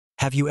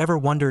Have you ever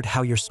wondered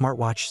how your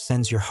smartwatch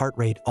sends your heart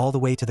rate all the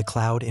way to the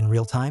cloud in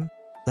real time?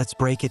 Let's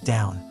break it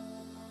down.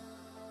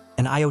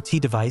 An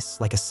IoT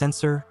device, like a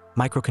sensor,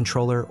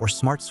 microcontroller, or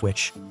smart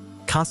switch,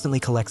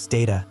 constantly collects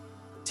data: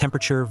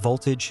 temperature,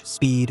 voltage,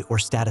 speed, or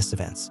status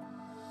events.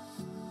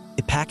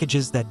 It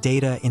packages that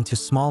data into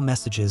small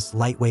messages,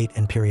 lightweight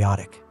and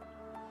periodic.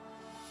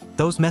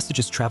 Those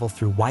messages travel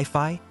through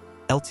Wi-Fi,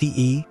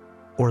 LTE,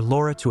 or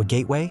LoRa to a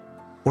gateway,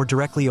 or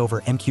directly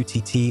over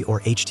MQTT or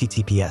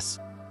HTTPS.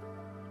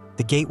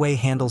 The gateway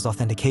handles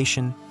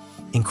authentication,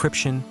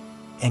 encryption,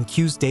 and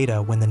queues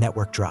data when the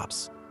network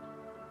drops.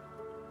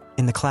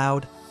 In the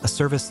cloud, a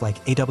service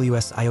like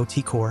AWS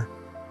IoT Core,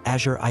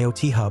 Azure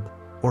IoT Hub,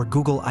 or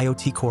Google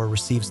IoT Core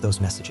receives those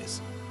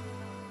messages.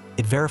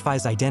 It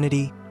verifies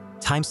identity,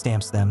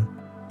 timestamps them,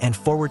 and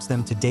forwards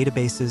them to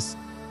databases,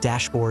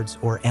 dashboards,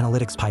 or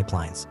analytics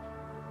pipelines.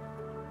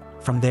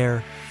 From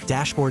there,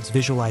 dashboards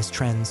visualize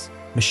trends,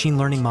 machine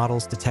learning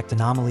models detect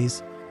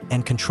anomalies,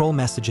 and control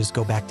messages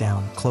go back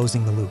down,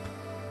 closing the loop.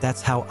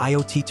 That's how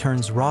IoT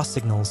turns raw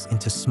signals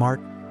into smart,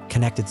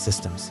 connected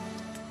systems.